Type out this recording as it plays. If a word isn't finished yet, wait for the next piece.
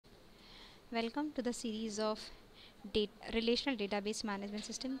Welcome to the series of Relational Database Management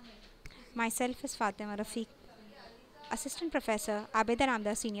System. Myself is Fatima Rafiq, Assistant Professor, Abedar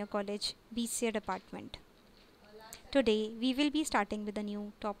Ramdas Senior College, BCA Department. Today, we will be starting with a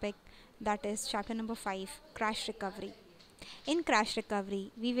new topic, that is chapter number 5, Crash Recovery. In Crash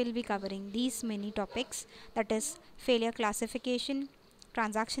Recovery, we will be covering these many topics, that is failure classification,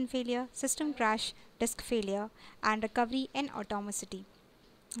 transaction failure, system crash, disk failure, and recovery and atomicity.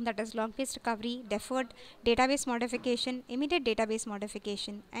 That is log-based recovery, deferred database modification, immediate database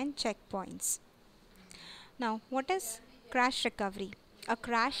modification, and checkpoints. Now, what is crash recovery? A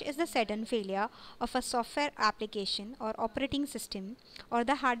crash is the sudden failure of a software application or operating system or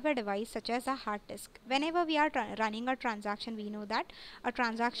the hardware device such as a hard disk. Whenever we are running a transaction, we know that a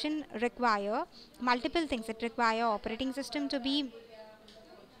transaction require multiple things. It require operating system to be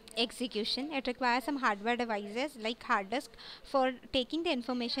execution. It requires some hardware devices like hard disk for taking the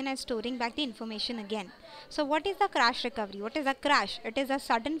information and storing back the information again. So what is the crash recovery? What is a crash? It is a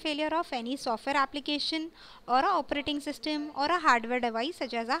sudden failure of any software application or a operating system or a hardware device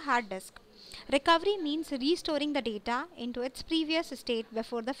such as a hard disk. Recovery means restoring the data into its previous state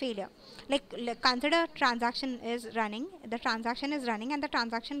before the failure. Like consider transaction is running, the transaction is running and the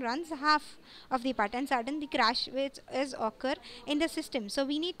transaction runs half of the part and suddenly the crash which is occur in the system. So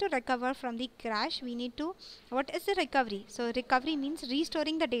we need to recover from the crash. We need to, what is the recovery? So recovery means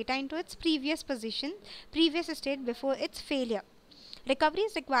restoring the data into its previous position, previous state before its failure. Recovery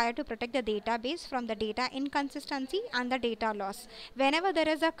is required to protect the database from the data inconsistency and the data loss. Whenever there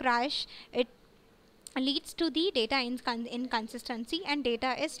is a crash, it leads to the data inconsistency and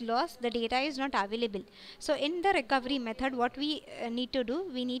data is lost, the data is not available. So in the recovery method, what we need to do,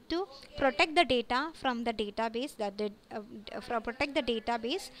 we need to protect the data from the database, protect the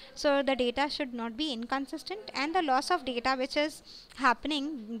database, so the data should not be inconsistent and the loss of data which is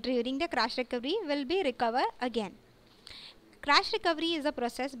happening during the crash recovery will be recovered again. Crash recovery is a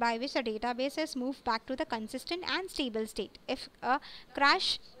process by which the database is moved back to the consistent and stable state. If a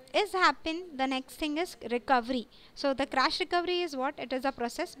crash is happen, the next thing is recovery. So the crash recovery is what? It is a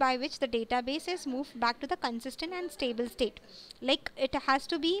process by which the database is moved back to the consistent and stable state. Like it has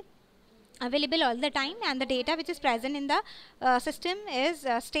to be available all the time and the data which is present in the system is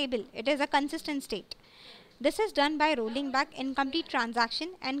stable. It is a consistent state. This is done by rolling back incomplete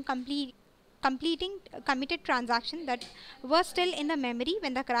transaction and completing committed transaction that was still in the memory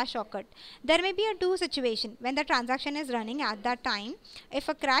when the crash occurred. There may be a two situation when the transaction is running at that time. If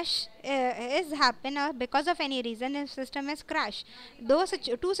a crash is happen because of any reason, the system is crashed, those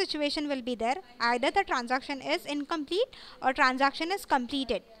two situation will be there. Either the transaction is incomplete or transaction is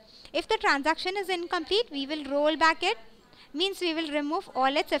completed. If the transaction is incomplete, we will roll back it, means we will remove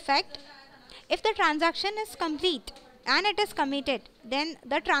all its effect. If the transaction is complete and it is committed, then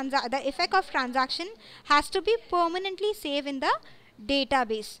the effect of transaction has to be permanently saved in the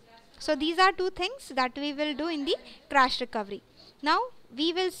database. So these are two things that we will do in the crash recovery. Now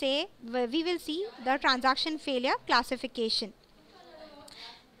we will see the transaction failure classification.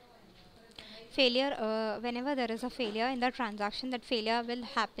 Failure, whenever there is a failure in the transaction, that failure will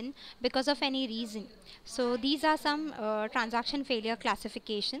happen because of any reason. So these are some transaction failure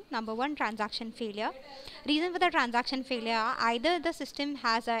classification. Number one, transaction failure. Reason for the transaction failure, either the system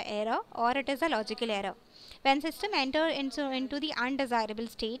has an error or it is a logical error. When system enter into the undesirable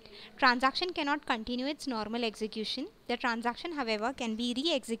state, transaction cannot continue its normal execution. The transaction, however, can be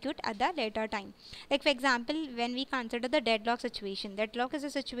re-executed at the later time. Like for example, when we consider the deadlock situation. Deadlock is a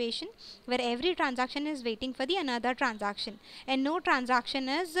situation where every transaction is waiting for the another transaction and no transaction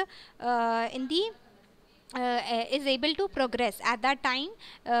is is able to progress. At that time,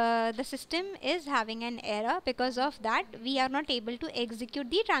 the system is having an error. Because of that, we are not able to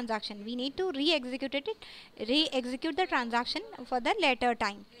execute the transaction. We need to re-execute the transaction for the later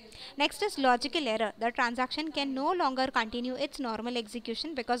time. Next is logical error. The transaction can no longer continue its normal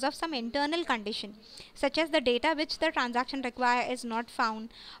execution because of some internal condition, such as the data which the transaction require is not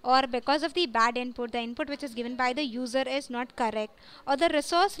found, or because of the bad input, the input which is given by the user is not correct, or the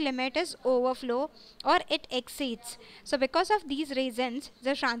resource limit is overflow, or it exceeds. So because of these reasons,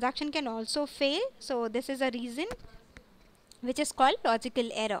 the transaction can also fail. So this is a reason which is called logical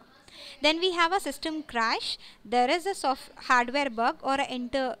error. Then we have a system crash. There is a hardware bug or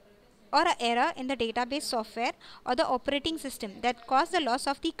an error in the database software or the operating system that cause the loss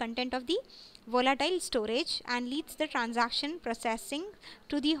of the content of the volatile storage and leads the transaction processing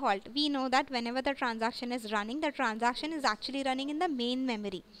to the halt. We know that whenever the transaction is running, the transaction is actually running in the main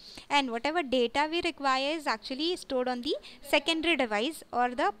memory, and whatever data we require is actually stored on the secondary device or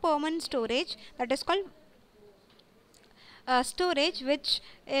the permanent storage, that is called storage which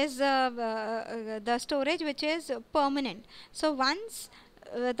is the storage which is permanent. So once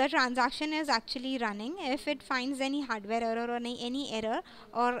the transaction is actually running, if it finds any hardware error or any error,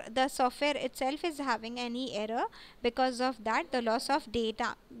 or the software itself is having any error, because of that the loss of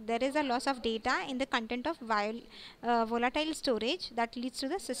data, there is a loss of data in the content of volatile storage, that leads to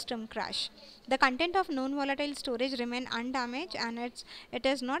the system crash. The content of non volatile storage remain undamaged, and it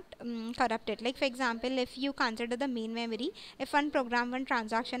is not corrupted. Like for example, if you consider the main memory, if one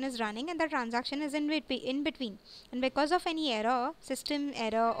transaction is running and the transaction is in between, and because of any error, system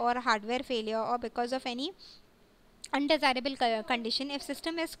error or hardware failure, or because of any undesirable condition, if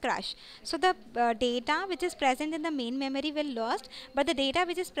system is crashed, so the data which is present in the main memory will lost, but the data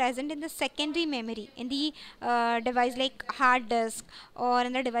which is present in the secondary memory, in the device like hard disk, or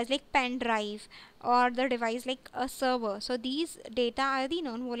in the device like pen drive, or the device like a server, so these data are the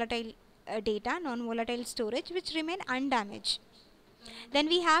non volatile data, non volatile storage, which remain undamaged. Then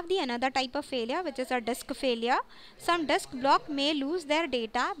we have the another type of failure, which is a disk failure. Some disk block may lose their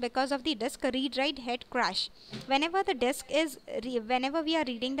data because of the disk read-write head crash. Whenever the disk is whenever we are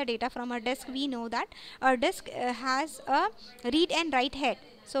reading the data from a disk, we know that a disk has a read and write head.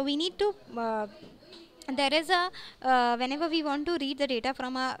 So we need to there is a whenever we want to read the data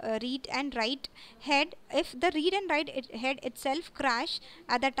from a read and write head, if the read and write head itself crash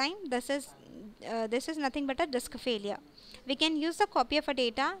at the time, this is nothing but a disk failure. We can use the copy of a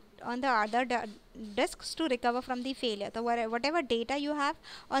data on the other disks to recover from the failure. So whatever data you have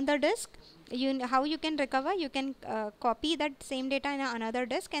on the disk, how you can recover, you can copy that same data in another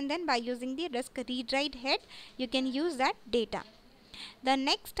disk, and then by using the disk read write head, you can use that data. The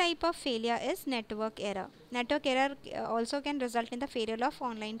next type of failure is network error. Network error also can result in the failure of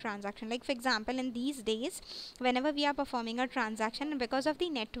online transaction. Like for example, in these days, whenever we are performing a transaction, because of the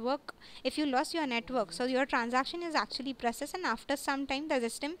network, if you lost your network, so your transaction is actually processed, and after some time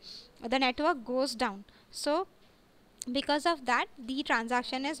the network goes down. So because of that, the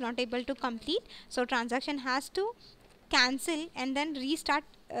transaction is not able to complete, so transaction has to cancel and then restart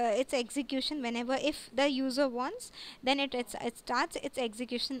its execution. Whenever if the user wants, then it starts its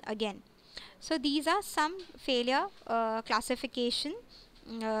execution again. So these are some failure classification.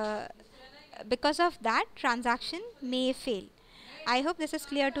 uh, because of that, transaction may fail. I hope this is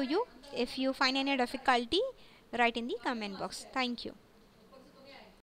clear to you. If you find any difficulty, write in the comment box. Thank you.